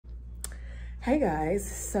Hey guys,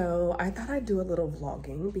 so I thought I'd do a little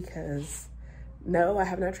vlogging because no, I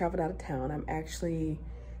have not traveled out of town. I'm actually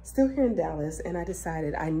still here in Dallas and I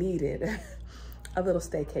decided I needed a little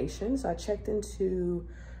staycation. So I checked into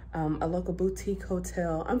a local boutique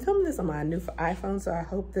hotel. I'm filming this on my new iPhone, so I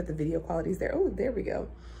hope that the video quality is there. Oh, there we go.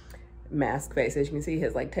 Mask face, as you can see,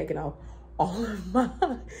 has like taken off all of my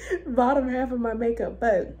bottom half of my makeup.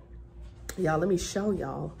 But y'all, let me show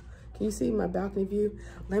y'all. Can you see my balcony view?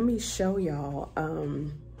 Let me show y'all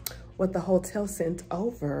what the hotel sent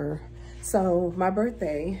over. So my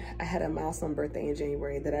birthday, I had a milestone birthday in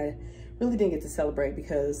January that I really didn't get to celebrate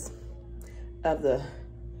because of the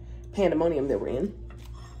pandemonium that we're in.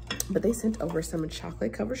 But they sent over some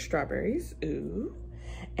chocolate covered strawberries, ooh.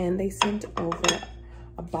 And they sent over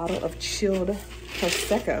a bottle of chilled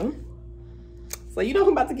Prosecco. So you know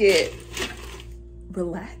I'm about to get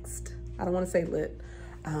relaxed. I don't want to say lit.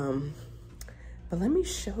 But let me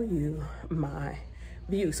show you my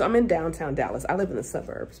view. So I'm in downtown Dallas. I live in the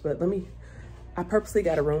suburbs, but I purposely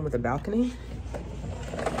got a room with a balcony.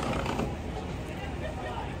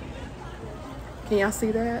 Can y'all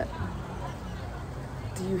see that?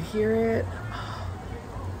 Do you hear it?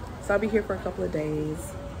 So I'll be here for a couple of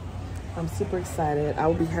days. I'm super excited. I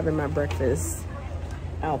will be having my breakfast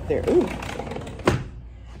out there. Ooh.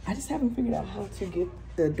 I just haven't figured out how to get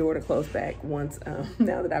the door to close back once,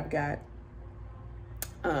 now that I've got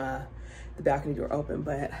the balcony door open,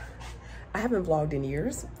 but I haven't vlogged in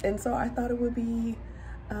years. And so I thought it would be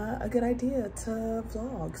a good idea to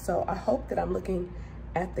vlog. So I hope that I'm looking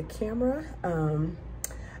at the camera.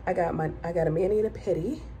 I got a mani and a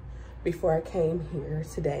pedi before I came here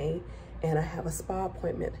today. And I have a spa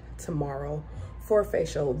appointment tomorrow for a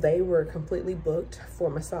facial. They were completely booked for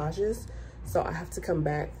massages. So I have to come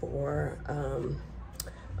back for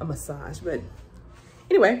a massage. But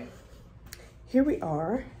anyway, here we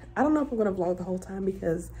are. I don't know if I'm gonna vlog the whole time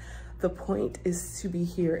because the point is to be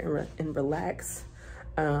here and relax.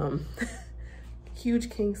 Huge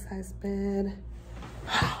king size bed.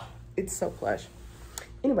 It's so plush.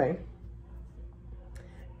 Anyway,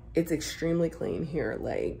 it's extremely clean here.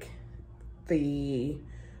 Like, the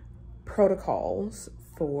protocols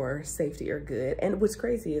for safety are good. And what's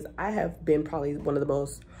crazy is I have been probably one of the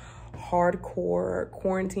most hardcore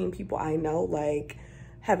quarantine people I know. Like,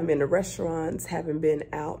 haven't been to restaurants, haven't been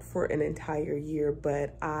out for an entire year,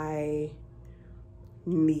 but I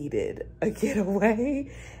needed a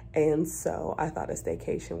getaway. And so I thought a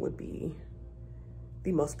staycation would be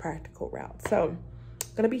the most practical route. So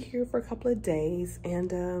I'm gonna be here for a couple of days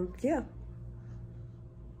and yeah,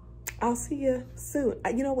 I'll see you soon.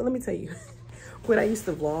 You know what, let me tell you. When I used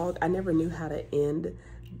to vlog, I never knew how to end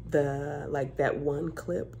that one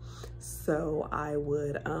clip. So I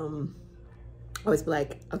would always be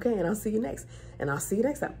like, okay, and I'll see you next, and I'll see you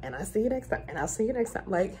next time, and I'll see you next time, and I'll see you next time.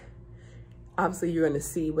 Like, obviously you're gonna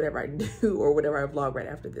see whatever I do or whatever I vlog right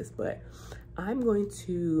after this, but I'm going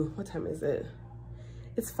to, what time is it?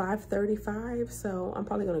 It's 5:35, so I'm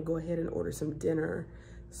probably gonna go ahead and order some dinner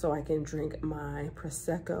so I can drink my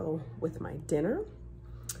Prosecco with my dinner.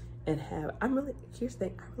 And here's the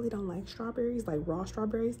thing, I really don't like strawberries, like raw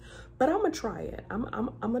strawberries, but I'm gonna try it. I'm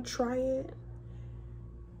gonna try it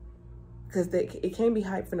because it can't be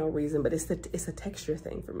hyped for no reason, but it's a texture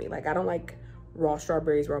thing for me. Like, I don't like raw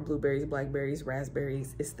strawberries, raw blueberries, blackberries,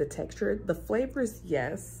 raspberries. It's the texture. The flavors,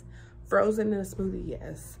 yes. Frozen in a smoothie,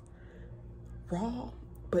 yes. Raw,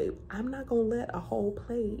 but I'm not gonna let a whole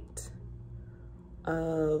plate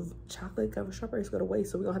of chocolate covered strawberries go to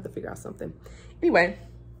waste, so we're gonna have to figure out something. Anyway,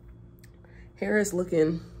 hair is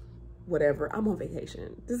looking whatever. I'm on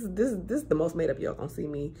vacation. This is the most made up y'all gonna see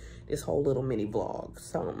me this whole little mini vlog.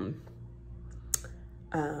 So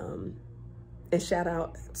and shout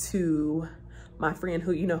out to my friend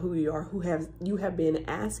who, you know who you are, you have been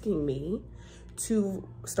asking me to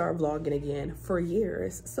start vlogging again for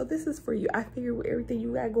years. So this is for you. I figure with everything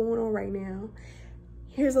you got going on right now,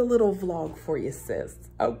 here's a little vlog for you, sis.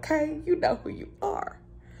 Okay, you know who you are.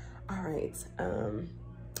 All right,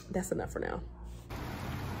 that's enough for now.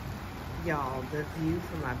 Y'all, the view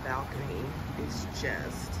from my balcony is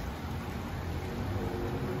just,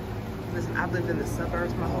 listen, I've lived in the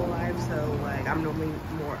suburbs my whole life, so like I'm normally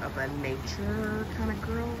more of a nature kind of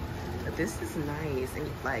girl, but this is nice. And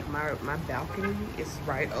like my balcony is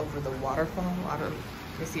right over the waterfall. Let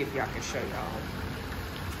me see if y'all can show y'all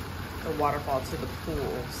the waterfall to the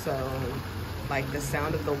pool. So like the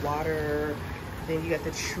sound of the water, then you got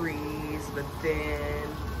the trees, but then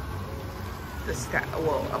the sky,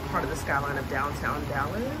 well, a part of the skyline of downtown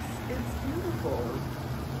Dallas. It's beautiful.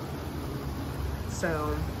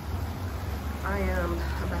 So I am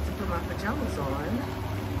about to put my pajamas on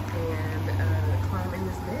and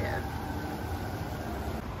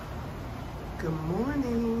Good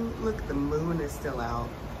morning. Look, the moon is still out.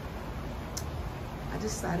 I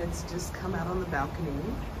decided to just come out on the balcony.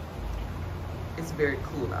 It's very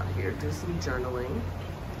cool out here. Do some journaling.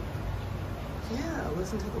 Yeah,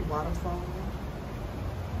 listen to the waterfall.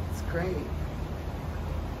 It's great.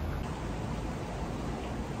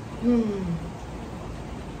 In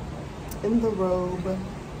the robe.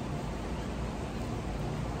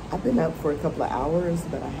 I've been up for a couple of hours,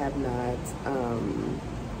 but I have not,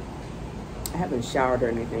 I haven't showered or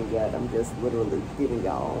anything yet. I'm just literally giving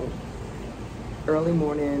y'all early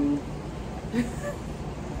morning,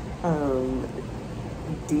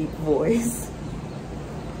 deep voice.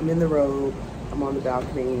 I'm in the robe, I'm on the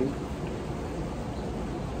balcony.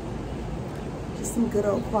 Just some good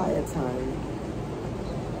old quiet time.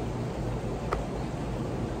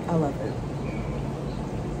 I love it.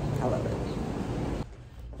 I love it.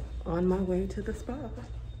 On my way to the spa.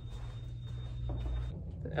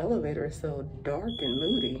 The elevator is so dark and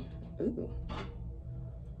moody. Ooh.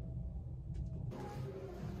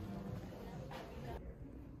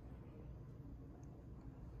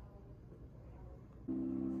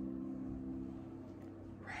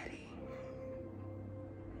 Ready.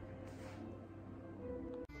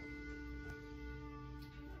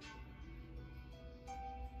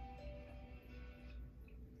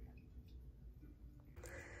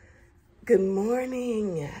 Good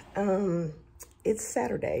morning. It's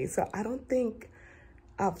Saturday, so I don't think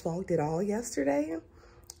I vlogged at all yesterday.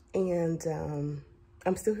 And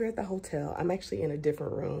I'm still here at the hotel. I'm actually in a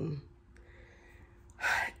different room.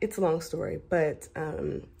 It's a long story, but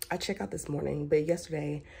I checked out this morning. But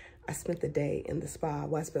yesterday, I spent the day in the spa.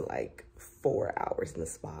 Well, I spent like 4 hours in the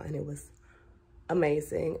spa, and it was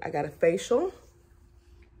amazing. I got a facial,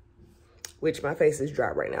 which my face is dry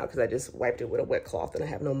right now because I just wiped it with a wet cloth and I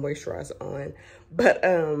have no moisturizer on. But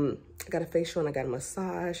I got a facial and I got a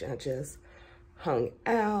massage, and I just hung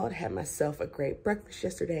out, had myself a great breakfast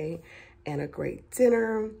yesterday and a great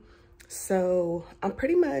dinner. So I'm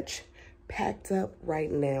pretty much packed up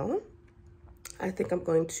right now. I think I'm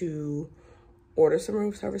going to order some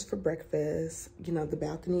room service for breakfast. You know, the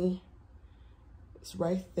balcony is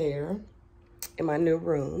right there in my new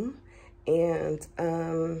room. And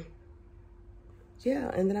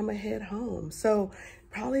yeah, and then I'm gonna head home. So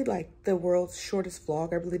probably like the world's shortest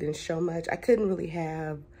vlog. I really didn't show much. I couldn't really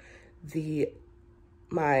have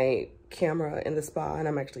my camera in the spa, and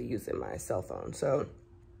I'm actually using my cell phone. So,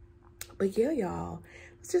 but yeah, y'all,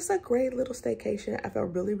 it's just a great little staycation. I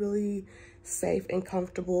felt really, really safe and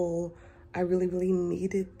comfortable. I really, really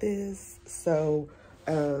needed this. So,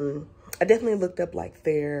 I definitely looked up like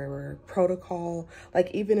their protocol,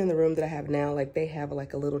 like even in the room that I have now, like they have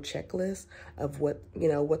like a little checklist of what, you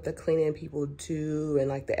know, what the cleaning people do and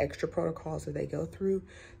like the extra protocols that they go through.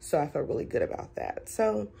 So I felt really good about that.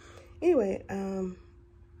 So anyway, I'm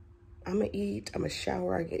gonna eat, I'm gonna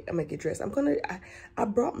shower, I'm gonna get dressed. I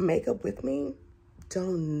brought makeup with me.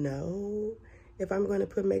 Don't know if I'm gonna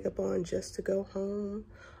put makeup on just to go home,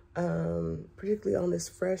 particularly on this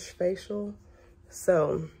fresh facial.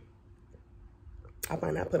 So I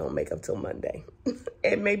might not put on makeup till Monday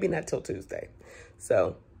and maybe not till Tuesday.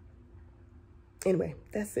 So anyway,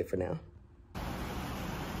 that's it for now.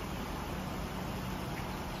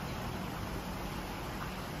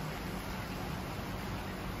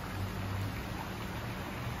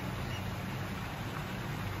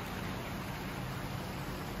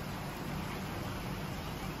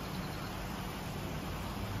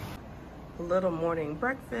 A little morning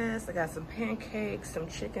breakfast. I got some pancakes, some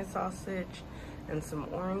chicken sausage, and some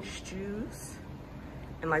orange juice.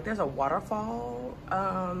 And like there's a waterfall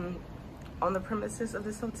on the premises of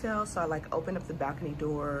this hotel, so I like opened up the balcony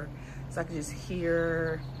door so I could just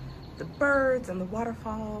hear the birds and the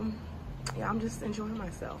waterfall. Yeah, I'm just enjoying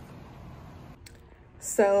myself.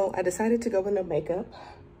 So I decided to go with no makeup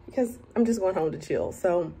because I'm just going home to chill.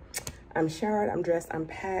 So I'm showered, I'm dressed, I'm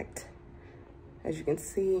packed, as you can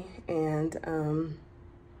see, and I'm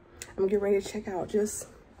getting ready to check out. Just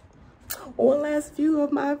one last view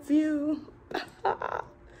of my view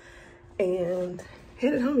and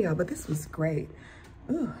headed home, y'all. But this was great.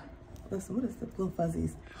 Ooh, listen, what is the little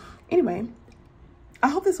fuzzies? Anyway, I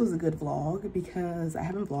hope this was a good vlog because I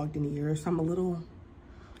haven't vlogged in years, so I'm a little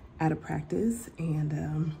out of practice.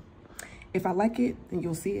 And if I like it, then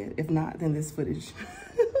you'll see it. If not, then this footage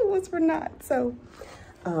was for not. So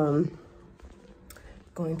I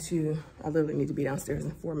literally need to be downstairs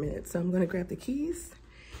in 4 minutes. So I'm gonna grab the keys,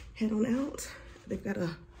 head on out. They've got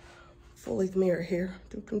a full-length mirror here.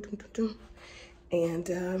 And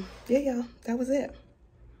yeah, y'all, that was it.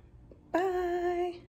 Bye.